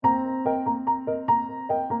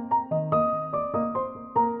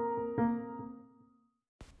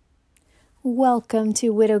Welcome to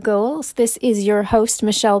Widow Goals. This is your host,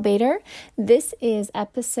 Michelle Bader. This is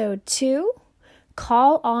episode 2,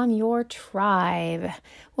 Call on Your Tribe.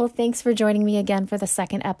 Well, thanks for joining me again for the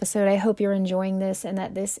second episode. I hope you're enjoying this and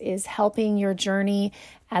that this is helping your journey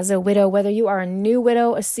as a widow, whether you are a new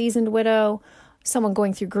widow, a seasoned widow, someone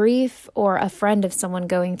going through grief, or a friend of someone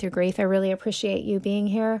going through grief. I really appreciate you being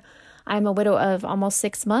here. I'm a widow of almost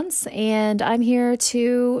 6 months, and I'm here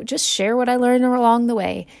to just share what I learned along the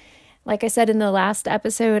way. Like I said in the last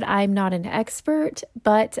episode, I'm not an expert,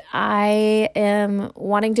 but I am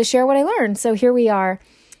wanting to share what I learned. So here we are.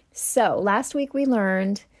 So last week we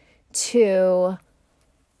learned to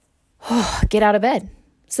get out of bed.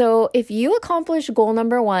 So if you accomplish goal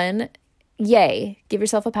number 1, yay, give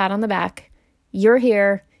yourself a pat on the back. You're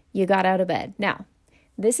here. You got out of bed. Now,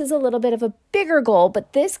 this is a little bit of a bigger goal,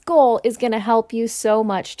 but this goal is going to help you so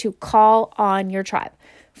much to call on your tribe.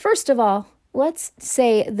 First of all, let's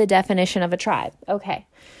say the definition of a tribe. Okay.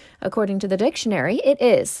 According to the dictionary, it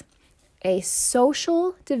is a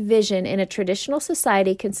social division in a traditional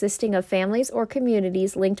society consisting of families or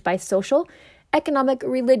communities linked by social, economic,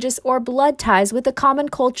 religious, or blood ties with a common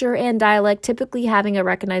culture and dialect, typically having a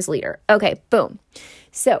recognized leader. Okay, boom.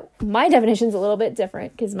 So my definition is a little bit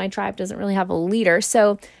different because my tribe doesn't really have a leader.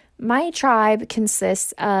 So my tribe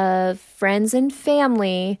consists of friends and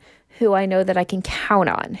family who I know that I can count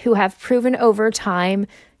on, who have proven over time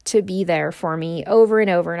to be there for me over and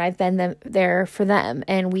over, and I've been there for them,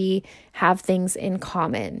 and we have things in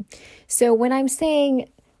common. So when I'm saying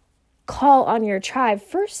call on your tribe,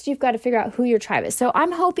 first you've got to figure out who your tribe is. So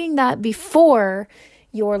I'm hoping that before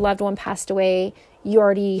your loved one passed away, you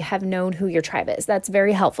already have known who your tribe is. That's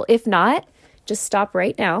very helpful. If not, just stop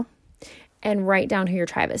right now and write down who your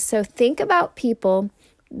tribe is. So think about people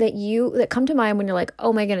that come to mind when you're like,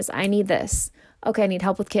 oh my goodness, I need this. Okay, I need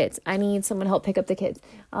help with kids. I need someone to help pick up the kids.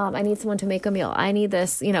 I need someone to make a meal. I need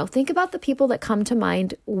this. Think about the people that come to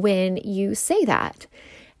mind when you say that.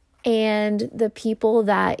 And the people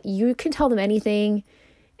that you can tell them anything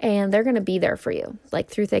and they're going to be there for you, like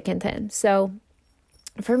through thick and thin. So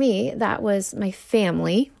for me, that was my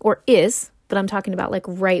family, or is, but I'm talking about like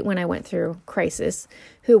right when I went through crisis,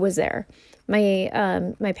 who was there.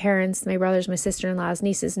 My parents, my brothers, my sister-in-laws,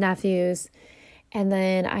 nieces, nephews, and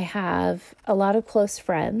then I have a lot of close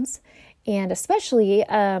friends, and especially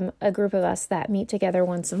a group of us that meet together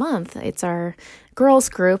once a month. It's our girls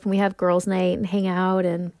group, and we have girls' night and hang out,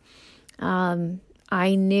 and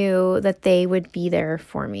I knew that they would be there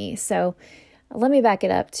for me. So let me back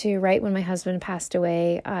it up to right when my husband passed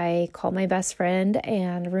away. I called my best friend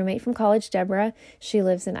and roommate from college, Deborah. She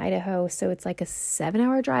lives in Idaho, so it's like a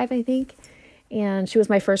 7-hour drive, I think. And she was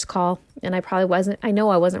my first call, and I know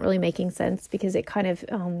I wasn't really making sense because it kind of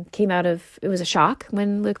it was a shock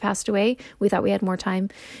when Luke passed away. We thought we had more time.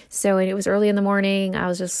 So it was early in the morning. I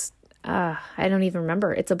was just, I don't even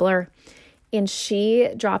remember. It's a blur. And she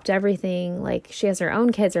dropped everything. Like, she has her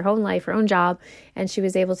own kids, her own life, her own job. And she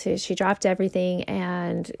dropped everything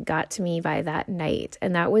and got to me by that night.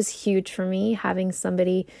 And that was huge for me, having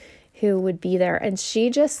somebody who would be there. And she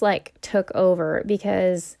just like took over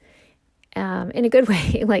because in a good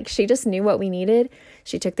way, like she just knew what we needed.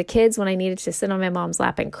 She took the kids when I needed to sit on my mom's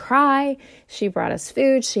lap and cry. She brought us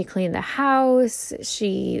food. She cleaned the house.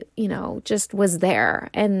 She, just was there.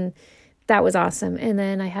 And that was awesome. And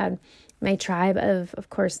then I had my tribe of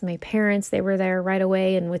course, my parents. They were there right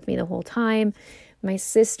away and with me the whole time. My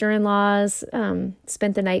sister-in-laws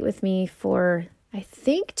spent the night with me for, I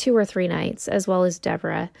think, 2 or 3 nights, as well as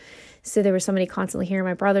Deborah. So there was somebody constantly here.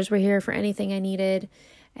 My brothers were here for anything I needed.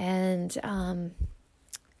 And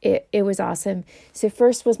it was awesome. So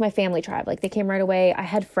first was my family tribe. Like, they came right away. I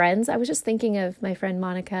had friends. I was just thinking of my friend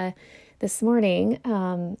Monica this morning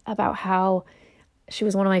about how she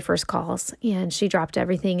was one of my first calls, and she dropped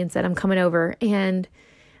everything and said, I'm coming over. And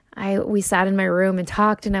we sat in my room and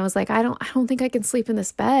talked, and I was like, I don't think I can sleep in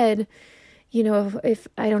this bed, if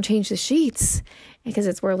I don't change the sheets, because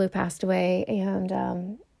it's where Luke passed away.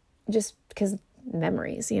 And just because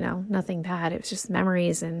memories, nothing bad. It was just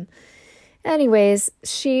memories. And anyways,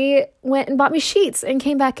 she went and bought me sheets and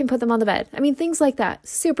came back and put them on the bed. I mean, things like that.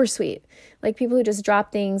 Super sweet. Like, people who just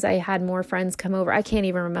drop things. I had more friends come over. I can't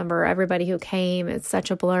even remember everybody who came. It's such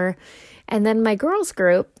a blur. And then my girls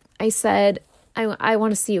group, I said, I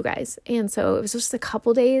want to see you guys. And so it was just a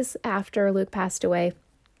couple days after Luke passed away.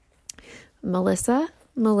 Melissa,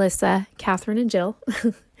 Catherine, and Jill,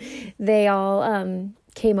 they all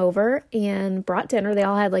came over and brought dinner. They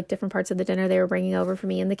all had like different parts of the dinner they were bringing over for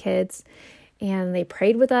me and the kids. And they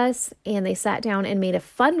prayed with us, and they sat down and made a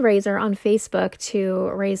fundraiser on Facebook to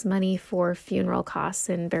raise money for funeral costs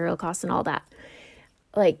and burial costs and all that.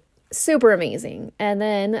 Like, super amazing. And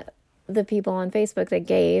then the people on Facebook that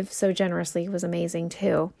gave so generously was amazing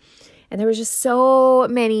too. And there was just so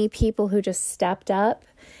many people who just stepped up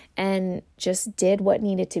and just did what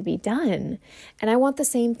needed to be done. And I want the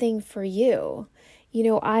same thing for you.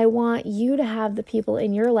 I want you to have the people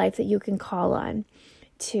in your life that you can call on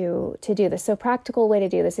to do this. So practical way to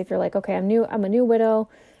do this. If you're like, okay, I'm a new widow.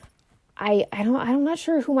 I'm not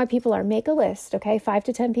sure who my people are. Make a list, okay? 5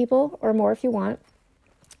 to 10 people or more if you want.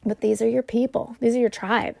 But these are your people. These are your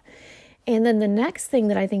tribe. And then the next thing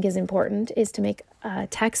that I think is important is to make a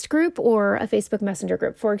text group or a Facebook Messenger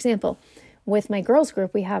group. For example, with my girls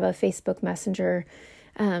group, we have a Facebook Messenger,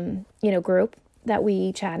 group that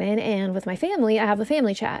we chat in. And with my family, I have a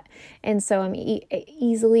family chat. And so I'm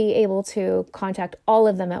easily able to contact all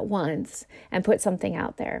of them at once and put something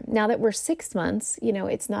out there. Now that we're 6 months,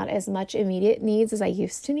 it's not as much immediate needs as I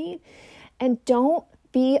used to need. And don't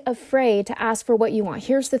be afraid to ask for what you want.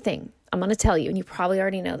 Here's the thing. I'm going to tell you, and you probably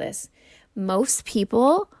already know this. Most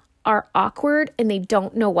people are awkward and they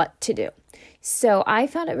don't know what to do. So I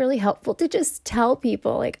found it really helpful to just tell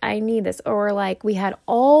people like, I need this. Or like we had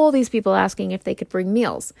all these people asking if they could bring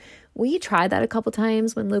meals. We tried that a couple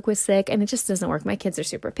times when Luke was sick and it just doesn't work. My kids are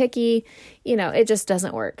super picky. It just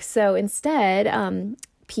doesn't work. So instead, I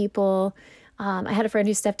had a friend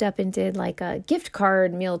who stepped up and did like a gift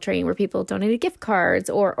card meal train where people donated gift cards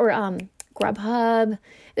or Grubhub.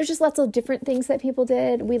 There's just lots of different things that people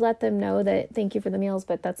did. We let them know that thank you for the meals,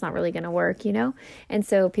 but that's not really going to work, And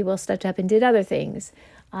so people stepped up and did other things.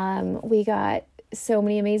 We got so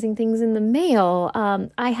many amazing things in the mail.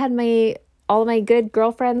 I had all of my good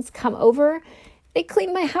girlfriends come over. They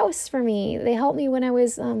cleaned my house for me. They helped me when I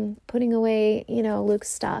was putting away, Luke's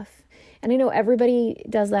stuff. And I know everybody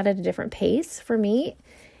does that at a different pace. For me,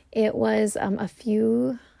 it was a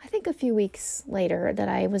few weeks later that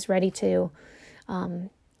I was ready to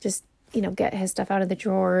get his stuff out of the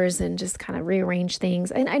drawers and just kind of rearrange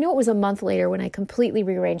things. And I know it was a month later when I completely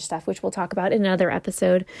rearranged stuff, which we'll talk about in another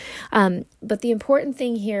episode. But the important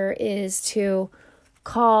thing here is to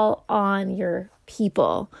call on your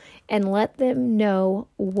people and let them know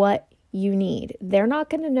what you need. They're not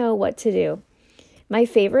going to know what to do. My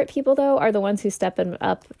favorite people, though, are the ones who step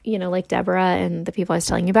up, like Deborah and the people I was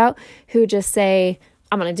telling you about, who just say,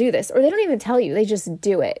 I'm going to do this. Or they don't even tell you. They just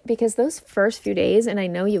do it. Because those first few days, and I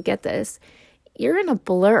know you get this, you're in a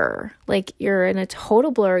blur. Like you're in a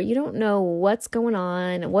total blur. You don't know what's going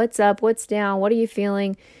on, what's up, what's down, what are you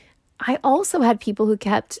feeling? I also had people who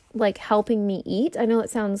kept like helping me eat. I know it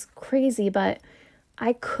sounds crazy, but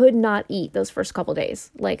I could not eat those first couple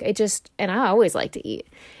days. And I always like to eat.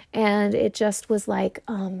 And it just was like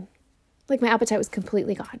my appetite was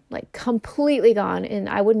completely gone, and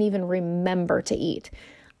I wouldn't even remember to eat.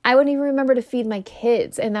 I wouldn't even remember to feed my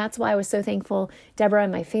kids. And that's why I was so thankful Deborah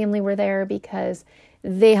and my family were there, because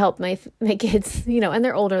they helped my kids, and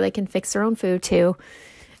they're older. They can fix their own food too.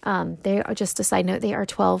 They are, just a side note, they are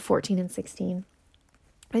 12, 14, and 16.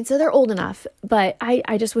 And so they're old enough, but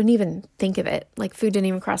I just wouldn't even think of it. Like food didn't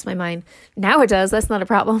even cross my mind. Now it does. That's not a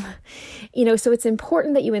problem. So it's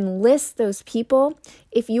important that you enlist those people.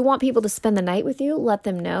 If you want people to spend the night with you, let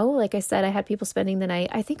them know. Like I said, I had people spending the night.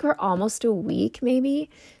 I think for almost a week, maybe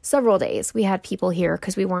several days. We had people here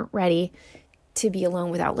because we weren't ready to be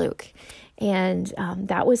alone without Luke. And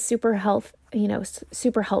that was super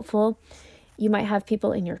helpful. You might have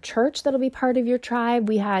people in your church that'll be part of your tribe.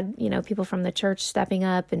 We had, people from the church stepping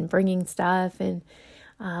up and bringing stuff.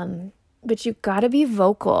 But you got to be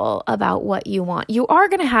vocal about what you want. You are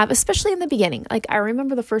going to have, especially in the beginning. Like I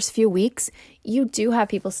remember the first few weeks, you do have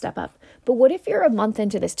people step up. But what if you're a month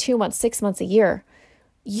into this, 2 months, 6 months, a year?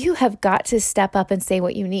 You have got to step up and say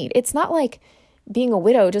what you need. It's not like being a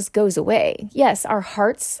widow just goes away. Yes, our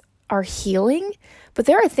hearts are healing, but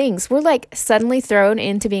there are things we're like suddenly thrown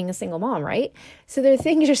into being a single mom, right? So there are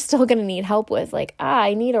things you're still going to need help with. Like,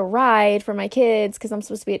 I need a ride for my kids because I'm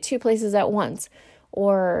supposed to be at 2 places at once.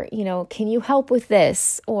 Or, can you help with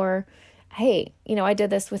this? Or, hey, I did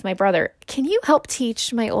this with my brother. Can you help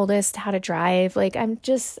teach my oldest how to drive? Like, I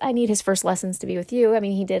need his first lessons to be with you. I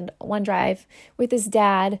mean, he did one drive with his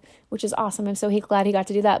dad, which is awesome. I'm so glad he got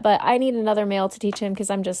to do that. But I need another male to teach him because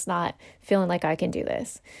I'm just not feeling like I can do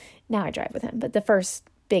this. Now I drive with him, but the first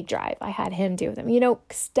big drive I had him do with him.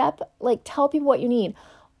 Tell people what you need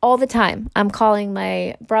all the time. I'm calling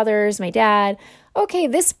my brothers, my dad. Okay,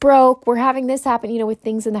 this broke. We're having this happen, with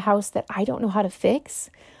things in the house that I don't know how to fix.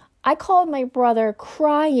 I called my brother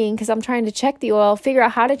crying because I'm trying to check the oil, figure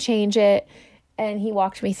out how to change it, and he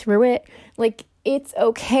walked me through it. Like, it's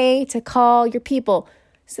okay to call your people.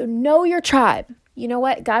 So know your tribe. You know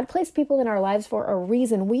what? God placed people in our lives for a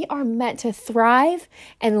reason. We are meant to thrive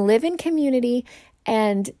and live in community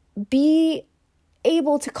and be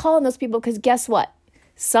able to call on those people, because guess what?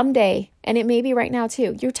 Someday, and it may be right now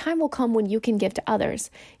too, your time will come when you can give to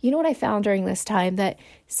others. You know what I found during this time? That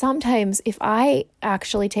sometimes if I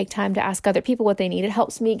actually take time to ask other people what they need, it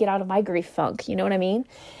helps me get out of my grief funk. You know what I mean?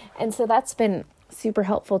 And so that's been super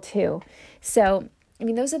helpful too. So, I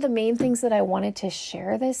mean, those are the main things that I wanted to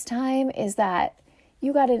share this time, is that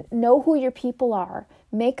you got to know who your people are.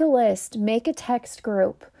 Make a list, make a text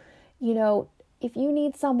group. You know, if you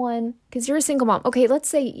need someone, because you're a single mom, okay, let's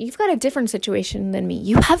say you've got a different situation than me.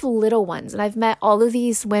 You have little ones, and I've met all of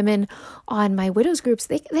these women on my widows groups.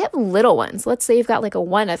 They have little ones. Let's say you've got like a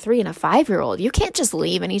 1, a 3, and a 5-year-old. You can't just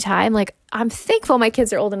leave anytime. Like, I'm thankful my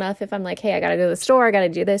kids are old enough. If I'm like, hey, I got to go to the store, I got to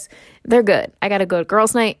do this, they're good. I got to go to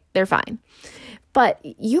girls' night, they're fine. But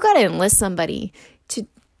you got to enlist somebody to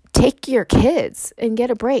take your kids and get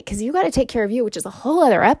a break, because you got to take care of you, which is a whole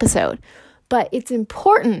other episode. But it's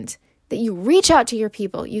important that you reach out to your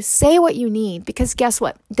people. You say what you need, because guess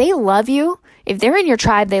what? They love you. If they're in your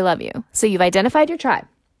tribe, they love you. So you've identified your tribe.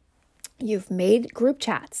 You've made group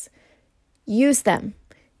chats. Use them.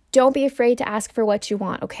 Don't be afraid to ask for what you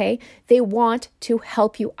want, okay? They want to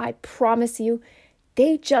help you. I promise you.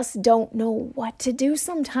 They just don't know what to do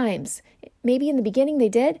sometimes. Maybe in the beginning they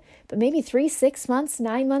did, but maybe 3, 6 months,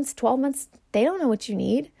 9 months, 12 months, they don't know what you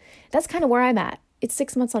need. That's kind of where I'm at. It's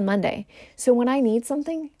 6 months on Monday. So when I need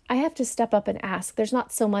something, I have to step up and ask. There's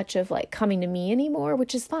not so much of like coming to me anymore,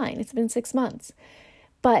 which is fine. It's been 6 months.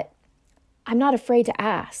 But I'm not afraid to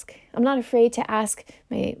ask. I'm not afraid to ask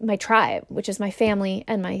my tribe, which is my family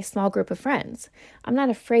and my small group of friends. I'm not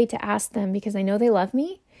afraid to ask them, because I know they love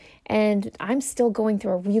me, and I'm still going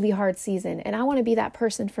through a really hard season. And I want to be that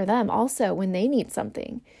person for them also when they need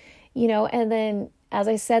something, you know. And then, as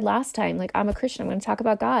I said last time, like, I'm a Christian. I'm going to talk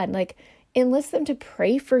about God. Like, enlist them to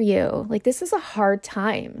pray for you. Like, this is a hard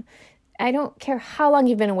time. I don't care how long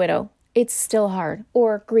you've been a widow. It's still hard,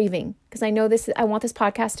 or grieving, because I know I want this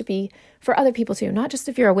podcast to be for other people too, not just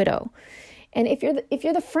if you're a widow. And if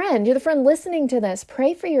you're the friend listening to this,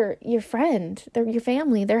 pray for your friend, your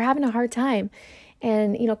family. They're having a hard time,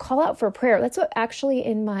 and, you know, call out for prayer. That's what actually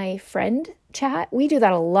in my friend chat, we do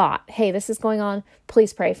that a lot. Hey, this is going on.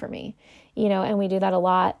 Please pray for me. You know, and we do that a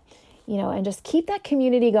lot, you know, and just keep that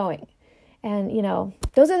community going. And, you know,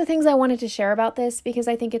 those are the things I wanted to share about this, because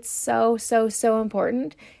I think it's so, so, so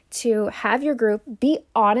important to have your group. Be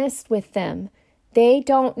honest with them. They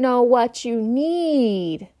don't know what you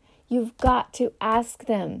need. You've got to ask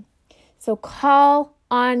them. So call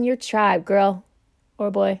on your tribe, girl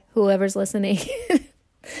or boy, whoever's listening.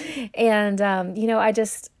 And, you know, I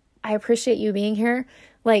appreciate you being here.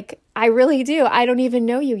 Like, I really do. I don't even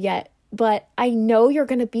know you yet, but I know you're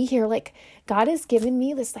going to be here. Like, God has given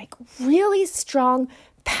me this like really strong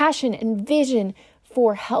passion and vision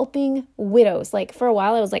for helping widows. Like, for a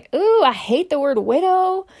while I was like, ooh, I hate the word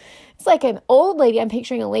widow. It's like an old lady. I'm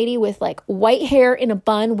picturing a lady with like white hair in a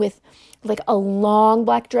bun with like a long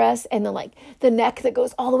black dress, and then like the neck that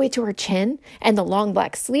goes all the way to her chin, and the long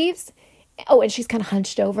black sleeves. Oh, and she's kind of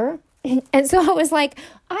hunched over. And so I was like,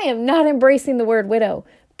 I am not embracing the word widow,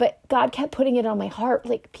 but God kept putting it on my heart.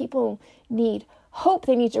 Like, people need hope,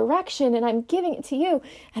 they need direction, and I'm giving it to you,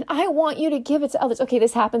 and I want you to give it to others. Okay,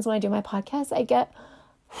 this happens when I do my podcast. I get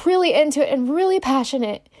really into it and really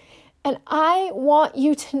passionate, and I want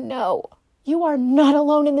you to know you are not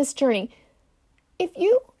alone in this journey. If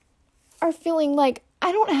you are feeling like,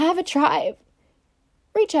 I don't have a tribe,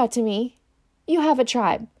 reach out to me. You have a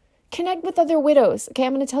tribe. Connect with other widows. Okay,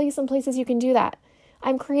 I'm going to tell you some places you can do that.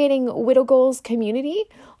 I'm creating Widow Goals Community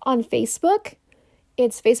on Facebook.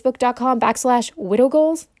 It's facebook.com/Widow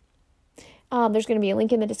Goals. There's going to be a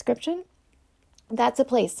link in the description. That's a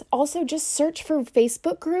place. Also, just search for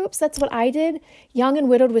Facebook groups. That's what I did. Young and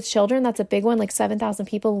Widowed with Children. That's a big one. Like 7,000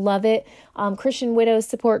 people love it. Christian widows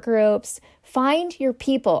support groups. Find your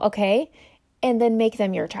people, okay? And then make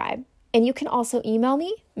them your tribe. And you can also email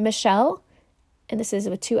me, Michelle, and this is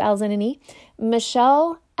with 2 L's and an E,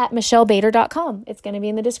 Michelle@MichelleBader.com. It's going to be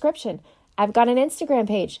in the description. I've got an Instagram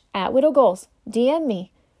page, @WidowGoals. DM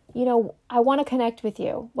me. You know, I want to connect with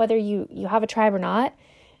you, whether you have a tribe or not.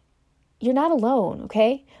 You're not alone,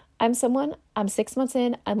 okay? I'm 6 months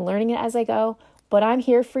in, I'm learning it as I go, but I'm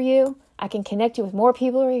here for you. I can connect you with more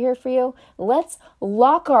people who are here for you. Let's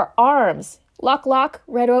lock our arms. Lock,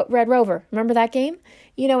 Red Rover. Remember that game?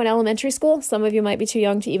 You know, in elementary school, some of you might be too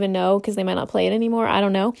young to even know because they might not play it anymore. I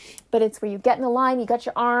don't know. But it's where you get in a line, you got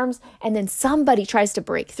your arms, and then somebody tries to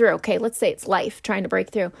break through. Okay, let's say it's life trying to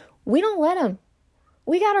break through. We don't let them.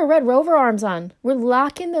 We got our Red Rover arms on. We're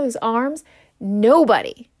locking those arms.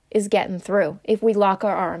 Nobody is getting through if we lock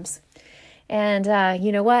our arms. And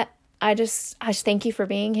you know what? I just thank you for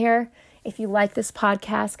being here. If you like this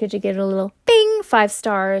podcast, could you give it a little bing, 5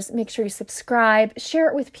 stars? Make sure you subscribe. Share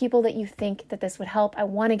it with people that you think that this would help. I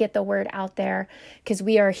want to get the word out there because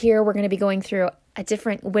we are here. We're going to be going through a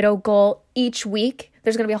different widow goal each week.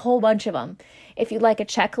 There's going to be a whole bunch of them. If you'd like a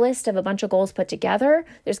checklist of a bunch of goals put together,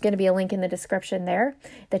 there's going to be a link in the description there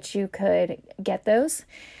that you could get those.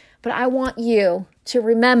 But I want you to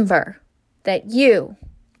remember that you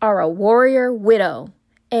are a warrior widow,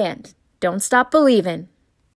 and don't stop believing.